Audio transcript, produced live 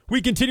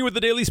We continue with the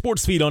Daily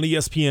Sports Feed on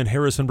ESPN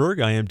Harrisonburg.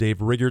 I am Dave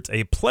Riggerts.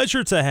 A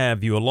pleasure to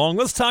have you along.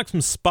 Let's talk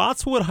some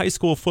Spotswood High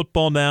School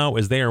football now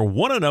as they are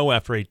 1-0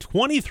 after a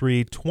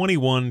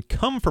 23-21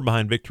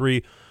 come-from-behind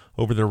victory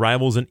over their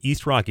rivals in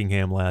East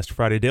Rockingham last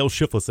Friday. Dale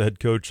Shifless, the head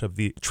coach of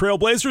the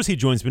Trailblazers. He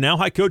joins me now.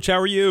 Hi, Coach. How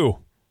are you?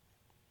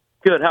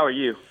 Good. How are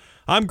you?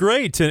 I'm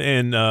great,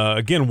 and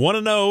again,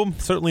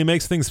 1-0 certainly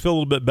makes things feel a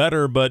little bit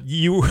better, but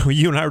you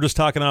and I were just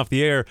talking off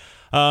the air.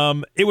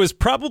 It was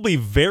probably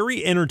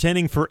very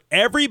entertaining for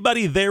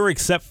everybody there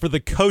except for the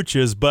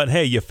coaches, but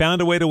hey, you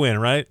found a way to win,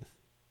 right?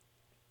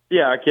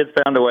 Yeah, our kids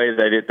found a way.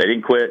 They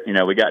didn't quit. You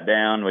know, we got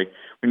down. We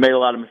made a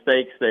lot of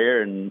mistakes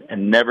there and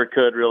never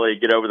could really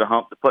get over the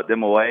hump to put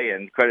them away,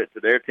 and credit to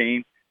their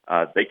team.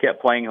 They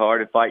kept playing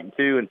hard and fighting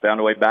too and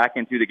found a way back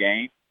into the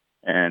game.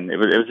 And it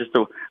was just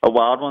a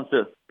wild one.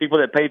 So people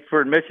that paid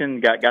for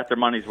admission got their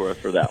money's worth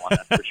for that one,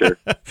 that's for sure.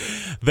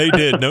 They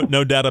did,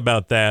 no doubt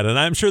about that. And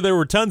I'm sure there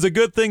were tons of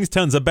good things,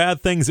 tons of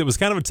bad things. It was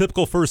kind of a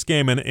typical first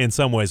game in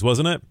some ways,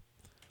 wasn't it?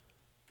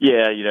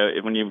 Yeah, you know,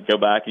 when you go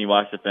back and you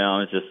watch the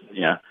film, it's just,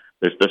 you know,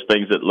 there's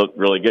things that look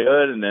really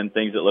good and then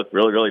things that look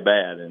really, really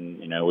bad.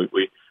 And, you know,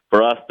 we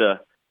for us to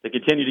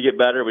continue to get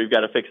better, we've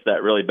got to fix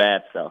that really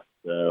bad stuff.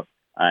 So,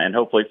 and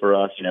hopefully for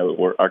us, you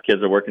know, our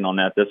kids are working on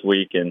that this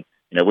week. And,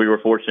 you know, we were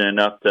fortunate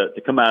enough to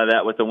come out of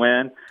that with a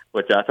win,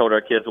 which I told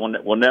our kids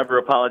we'll never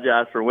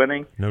apologize for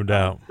winning. No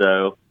doubt.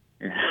 So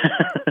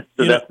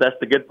that's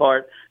the good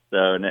part. So,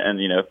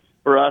 and you know,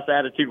 for us,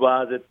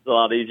 attitude-wise, it's a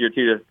lot easier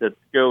to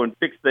go and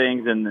fix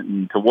things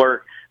and to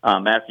work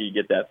after you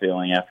get that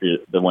feeling after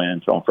the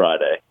wins on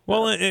Friday.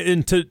 Well,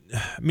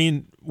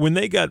 when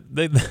they got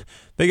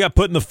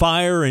put in the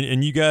fire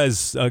and you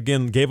guys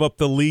again gave up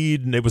the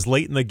lead and it was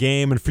late in the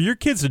game, and for your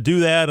kids to do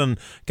that on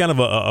kind of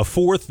a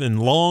fourth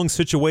and long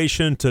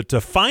situation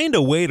to find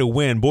a way to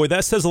win, boy,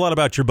 that says a lot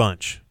about your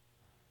bunch.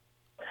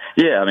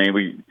 Yeah, I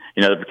mean,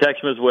 the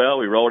protection was well.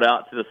 We rolled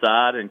out to the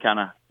side and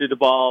kind of threw the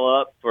ball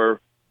up for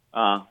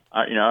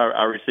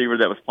our receiver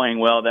that was playing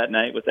well that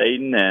night with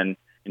Aiden, and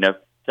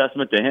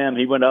testament to him,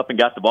 he went up and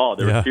got the ball.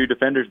 There were two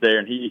defenders there,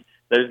 and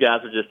those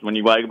guys are just, when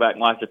you go back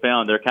and watch the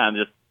film, they're kind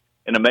of just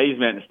in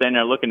amazement and standing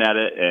there looking at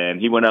it, and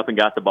he went up and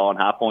got the ball and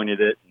high-pointed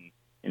it,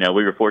 and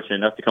we were fortunate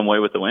enough to come away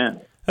with the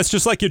win. That's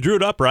just like you drew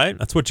it up, right?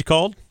 That's what you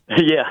called?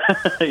 Yeah.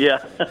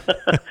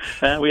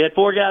 We had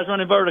four guys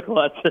running vertical.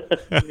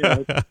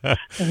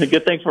 The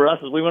good thing for us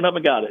is we went up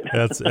and got it.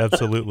 That's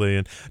absolutely.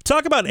 And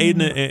talk about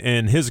Aiden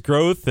and his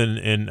growth,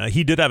 and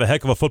he did have a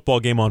heck of a football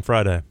game on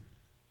Friday.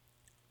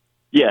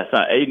 Yes,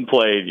 Aiden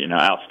played,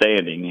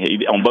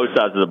 outstanding. On both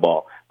sides of the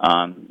ball.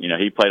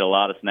 He played a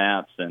lot of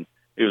snaps, and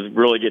he was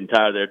really getting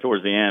tired there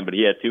towards the end. But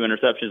he had 2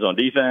 interceptions on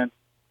defense,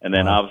 and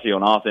then obviously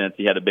on offense,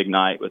 he had a big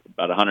night with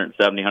about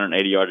 170,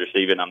 180 yards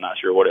receiving. I'm not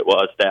sure what it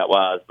was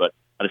stat-wise, but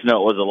I just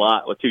know it was a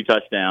lot with 2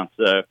 touchdowns.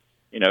 So,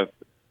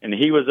 and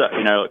he was,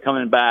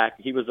 coming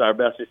back. He was our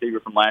best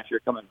receiver from last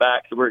year coming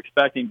back. So we're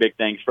expecting big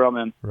things from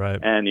him. Right.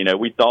 And,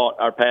 we thought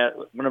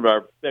one of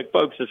our big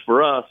focuses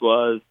for us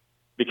was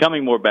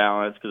becoming more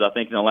balanced, because I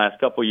think in the last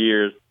couple of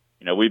years,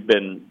 we've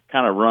been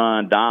kind of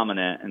run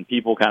dominant, and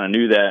people kind of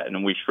knew that,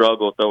 and we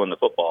struggled throwing the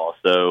football.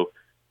 So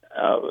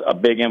a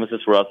big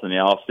emphasis for us in the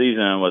off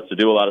season was to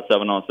do a lot of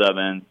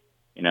 7-on-7,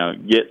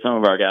 get some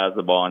of our guys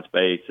the ball in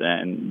space,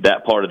 and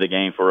that part of the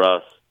game for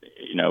us,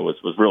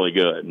 was really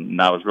good,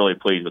 and I was really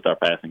pleased with our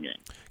passing game.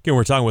 Again,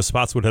 we're talking with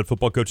Spotswood head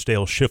football coach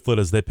Dale Shiflett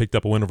as they picked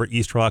up a win over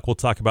East Rock. We'll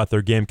talk about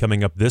their game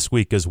coming up this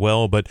week as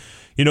well. But,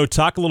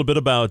 talk a little bit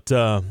about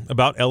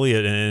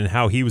Elliott and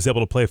how he was able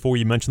to play for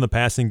you. You mentioned the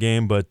passing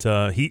game, but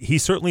he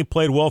certainly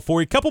played well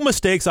for you. A couple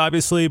mistakes,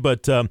 obviously,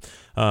 but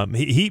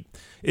he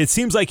it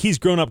seems like he's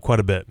grown up quite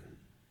a bit.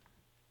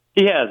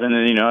 He has, and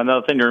then,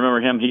 another thing to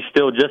remember him, he's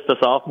still just a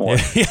sophomore.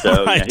 Yeah,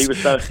 so right. He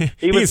was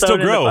thrown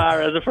in the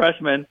fire as a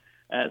freshman.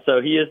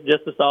 So he is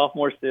just a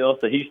sophomore still,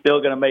 so he's still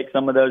going to make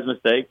some of those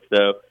mistakes.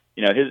 So,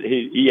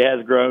 he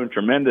has grown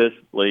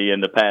tremendously in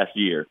the past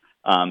year.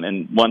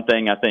 And one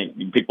thing I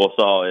think people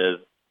saw is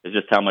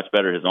just how much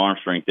better his arm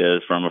strength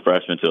is from a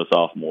freshman to a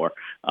sophomore.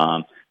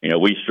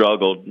 We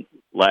struggled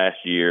last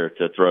year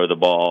to throw the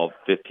ball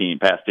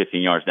past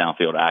 15 yards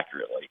downfield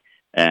accurately.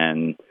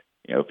 And,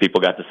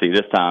 people got to see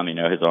this time,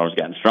 his arm's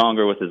gotten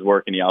stronger with his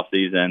work in the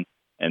offseason,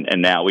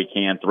 and now we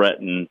can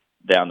threaten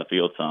down the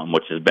field some,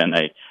 which has been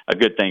a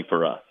good thing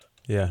for us.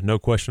 Yeah, no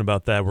question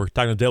about that. We're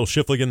talking to Dale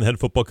Shiflett, the head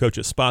football coach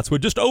at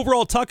Spotswood. Just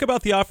overall, talk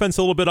about the offense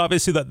a little bit.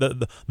 Obviously,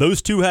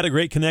 those two had a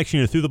great connection.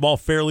 You threw the ball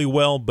fairly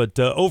well, but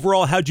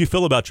overall, how'd you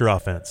feel about your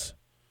offense?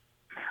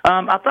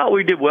 I thought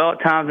we did well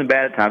at times and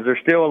bad at times. There's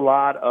still a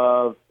lot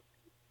of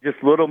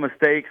just little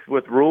mistakes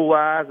with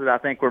rule-wise that I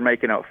think we're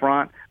making up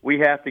front. We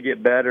have to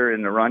get better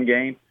in the run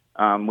game.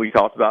 We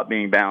talked about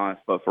being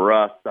balanced, but for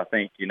us, I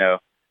think,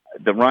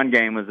 the run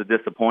game was a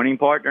disappointing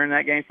part during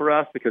that game for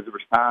us, because there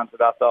was times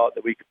that I thought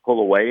that we could pull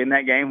away in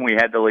that game when we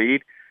had the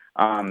lead.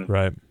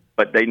 Right.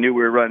 But they knew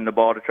we were running the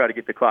ball to try to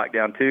get the clock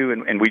down too,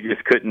 and we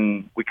just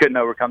couldn't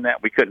overcome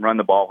that. We couldn't run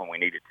the ball when we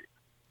needed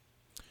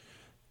to.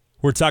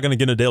 We're talking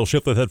again to Dale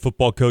Shiflett, head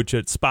football coach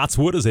at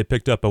Spotswood, as they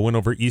picked up a win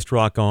over East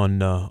Rock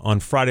on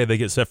Friday. They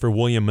get set for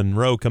William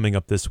Monroe coming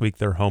up this week,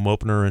 their home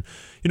opener.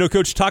 And,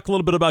 Coach, talk a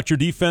little bit about your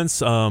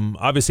defense.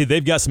 Obviously,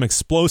 they've got some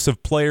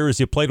explosive players.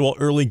 You played well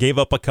early, gave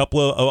up a couple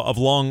of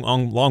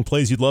long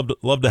plays you'd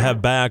love to have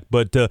back.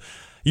 But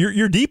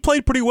your D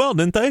played pretty well,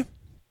 didn't they?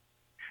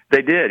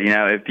 They did.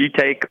 If you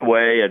take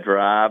away a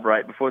drive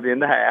right before the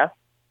end of half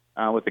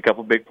with a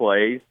couple big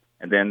plays,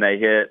 and then they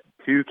hit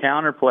 2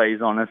 counter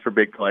plays on us for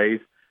big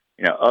plays,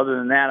 other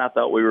than that, I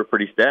thought we were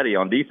pretty steady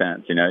on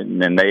defense, and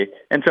then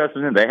trust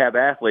me, they have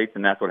athletes,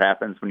 and that's what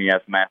happens when you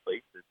have some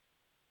athletes.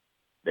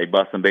 They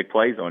bust some big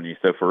plays on you.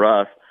 So for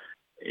us,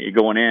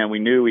 going in, we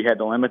knew we had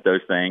to limit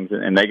those things,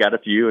 and they got a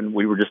few, and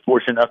we were just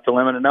fortunate enough to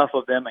limit enough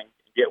of them and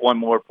get one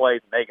more play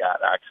than they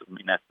got,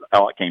 actually. That's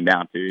all it came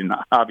down to,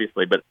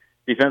 obviously. But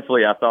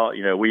defensively, I thought,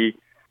 we,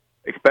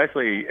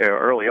 especially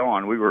early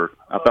on,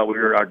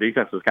 our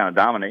defense was kind of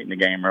dominating the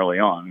game early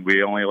on.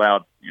 We only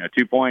allowed,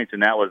 2 points,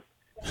 and that was,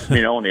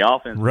 on the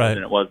offense right.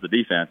 than it was the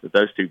defense, that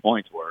those 2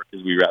 points were,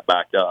 because we got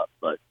backed up.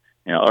 But,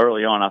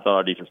 early on, I thought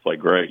our defense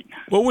played great.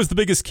 What was the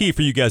biggest key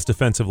for you guys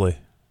defensively?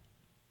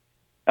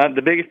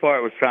 The biggest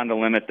part was trying to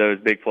limit those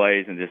big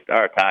plays and just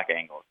our attack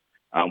angles.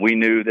 We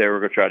knew they were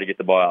going to try to get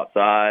the ball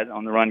outside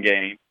on the run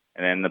game,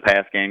 and then the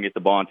pass game, get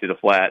the ball into the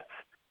flats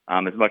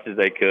as much as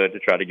they could to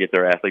try to get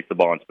their athletes the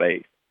ball in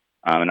space.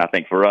 And I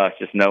think for us,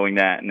 just knowing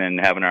that and then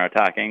having our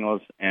attack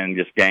angles and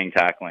just gang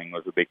tackling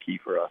was a big key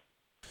for us.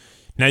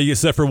 Now you get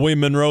set for William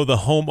Monroe, the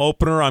home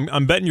opener.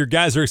 I'm betting your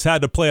guys are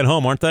excited to play at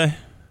home, aren't they?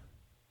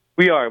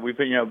 We are. We've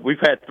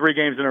had 3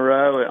 games in a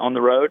row on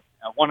the road.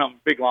 One of them,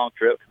 big long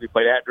trip, because we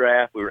played at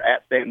Draft. We were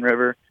at Staten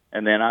River,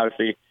 and then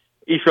obviously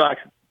East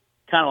Rock's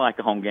kind of like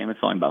a home game. It's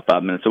only about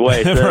 5 minutes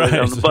away, so right.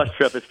 On the bus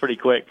trip, it's pretty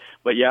quick.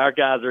 But yeah, our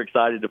guys are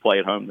excited to play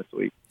at home this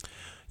week.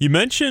 You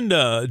mentioned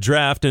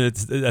Draft, and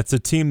that's a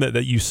team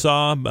that you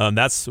saw.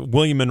 That's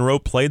William Monroe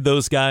played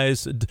those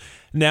guys.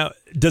 Now,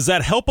 does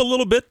that help a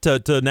little bit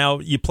to now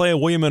you play a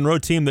William Monroe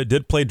team that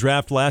did play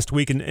Draft last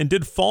week and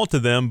did fall to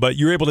them, but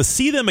you're able to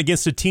see them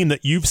against a team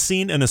that you've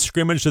seen in a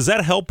scrimmage? Does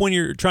that help when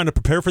you're trying to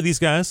prepare for these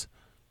guys?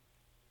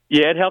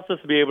 Yeah, it helps us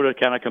to be able to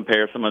kind of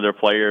compare some of their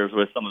players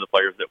with some of the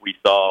players that we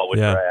saw with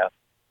Draft.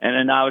 And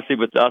then obviously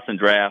with us in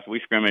Draft, we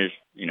scrimmage,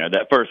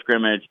 that first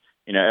scrimmage,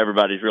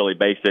 everybody's really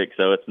basic,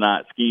 so it's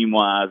not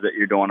scheme-wise that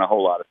you're doing a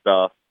whole lot of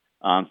stuff.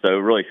 So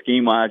really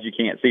scheme-wise, you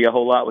can't see a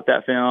whole lot with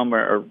that film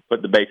or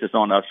put the basis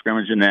on us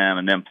scrimmaging them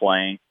and them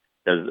playing,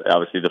 because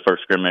obviously the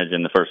first scrimmage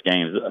and the first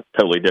game is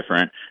totally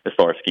different as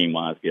far as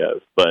scheme-wise goes.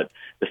 But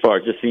as far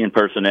as just seeing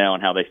personnel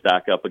and how they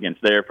stack up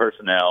against their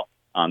personnel,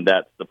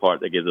 that's the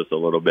part that gives us a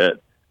little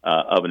bit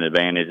of an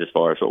advantage as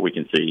far as what we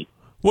can see.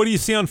 What do you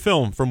see on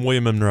film from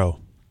William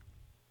Monroe?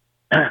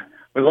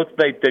 Well,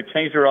 they've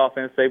changed their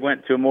offense. They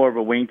went to more of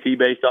a wing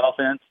T-based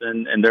offense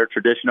and their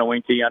traditional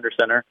wing T under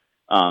center.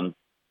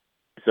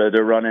 So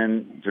they're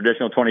running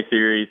traditional 20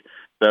 series.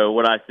 So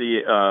what I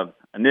see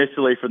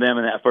initially for them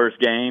in that first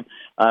game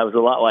was a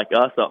lot like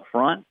us up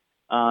front.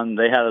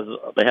 They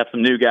have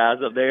some new guys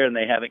up there, and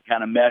they haven't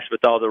kind of meshed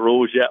with all the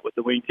rules yet with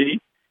the wing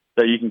T.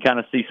 So you can kind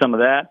of see some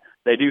of that.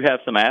 They do have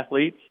some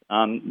athletes.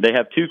 They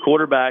have 2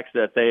 quarterbacks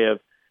that they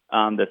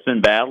have that's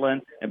been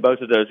battling, and both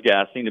of those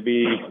guys seem to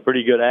be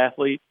pretty good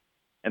athletes.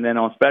 And then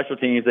on special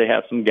teams, they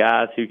have some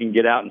guys who can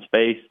get out in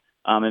space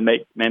and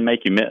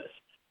make you miss.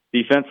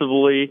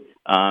 Defensively,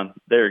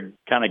 they're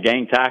kind of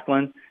gang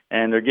tackling,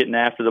 and they're getting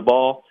after the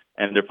ball,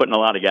 and they're putting a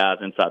lot of guys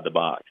inside the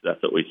box.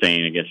 That's what we've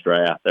seen against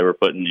Draft. They were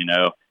putting,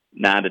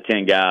 9 to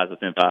 10 guys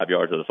within 5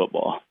 yards of the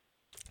football.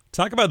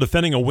 Talk about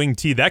defending a wing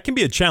T. That can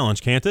be a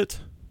challenge, can't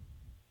it?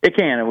 It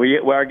can.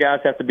 Our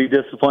guys have to be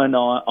disciplined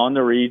on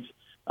the reads.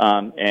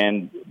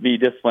 And be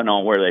disciplined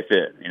on where they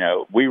fit.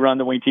 We run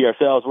the wing T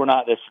ourselves. We're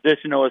not as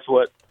traditional as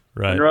what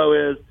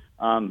Monroe is,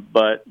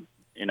 but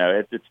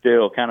it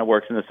still kind of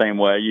works in the same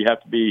way. You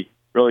have to be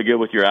really good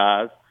with your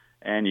eyes,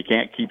 and you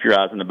can't keep your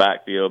eyes in the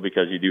backfield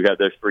because you do have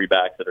those 3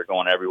 backs that are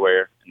going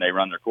everywhere, and they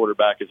run their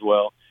quarterback as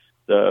well.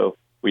 So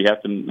we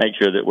have to make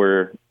sure that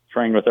we're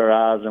trained with our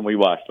eyes and we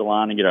watch the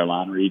line and get our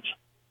line reach.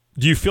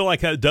 Do you feel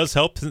like that does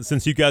help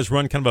since you guys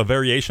run kind of a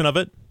variation of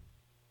it?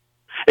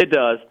 It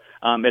does.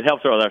 It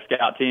helps with our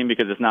scout team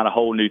because it's not a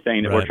whole new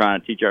thing that we're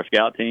trying to teach our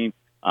scout team.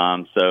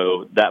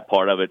 So that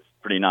part of it's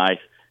pretty nice.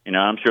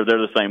 I'm sure they're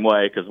the same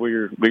way because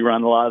we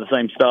run a lot of the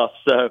same stuff.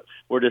 So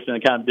we're just in a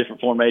kind of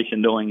different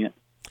formation doing it.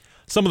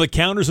 Some of the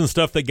counters and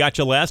stuff that got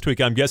you last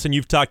week, I'm guessing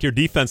you've talked to your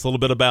defense a little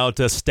bit about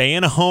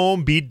staying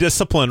home, be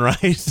disciplined,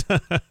 right?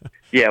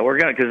 Yeah, we're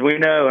going to, because we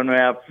know, and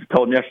I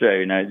told them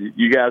yesterday,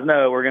 you guys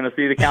know we're going to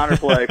see the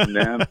counterplay from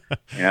them,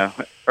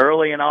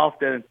 early and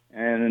often.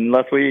 And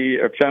unless we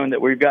are shown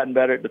that we've gotten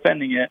better at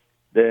defending it,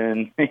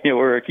 then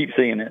we're going to keep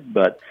seeing it.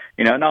 But,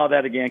 and all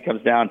that, again,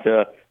 comes down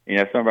to,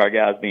 some of our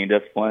guys being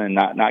disciplined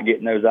and not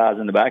getting those eyes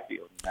in the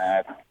backfield.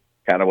 That's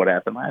kind of what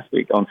happened last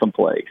week on some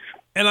plays.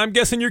 And I'm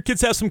guessing your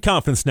kids have some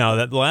confidence now.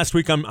 That last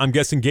week, I'm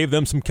guessing, gave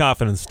them some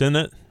confidence, didn't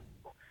it?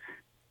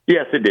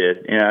 Yes, it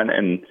did.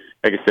 And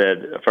like I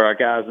said, for our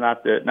guys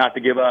not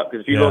to give up,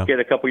 because if you look at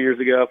a couple years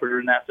ago, if we were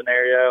in that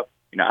scenario,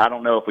 I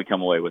don't know if we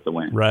come away with the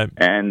win. Right.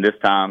 And this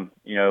time,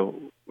 we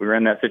were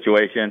in that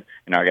situation,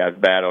 and our guys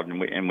battled,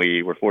 and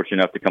we were fortunate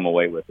enough to come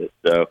away with it.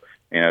 So,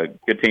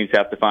 good teams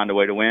have to find a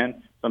way to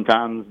win.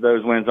 Sometimes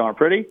those wins aren't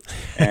pretty,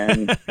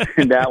 and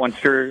that one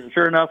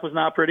sure enough was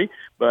not pretty.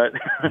 But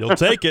you'll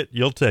take it.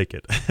 You'll take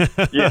it.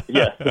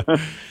 Yeah.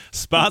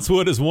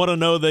 Spotswood is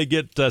 1-0. They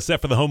get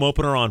set for the home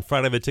opener on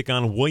Friday. They take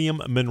on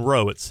William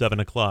Monroe at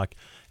 7:00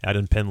 out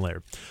in Penn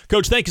Laird.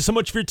 Coach, thank you so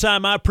much for your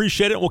time. I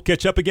appreciate it. We'll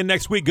catch up again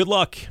next week. Good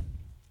luck.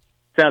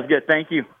 Sounds good. Thank you.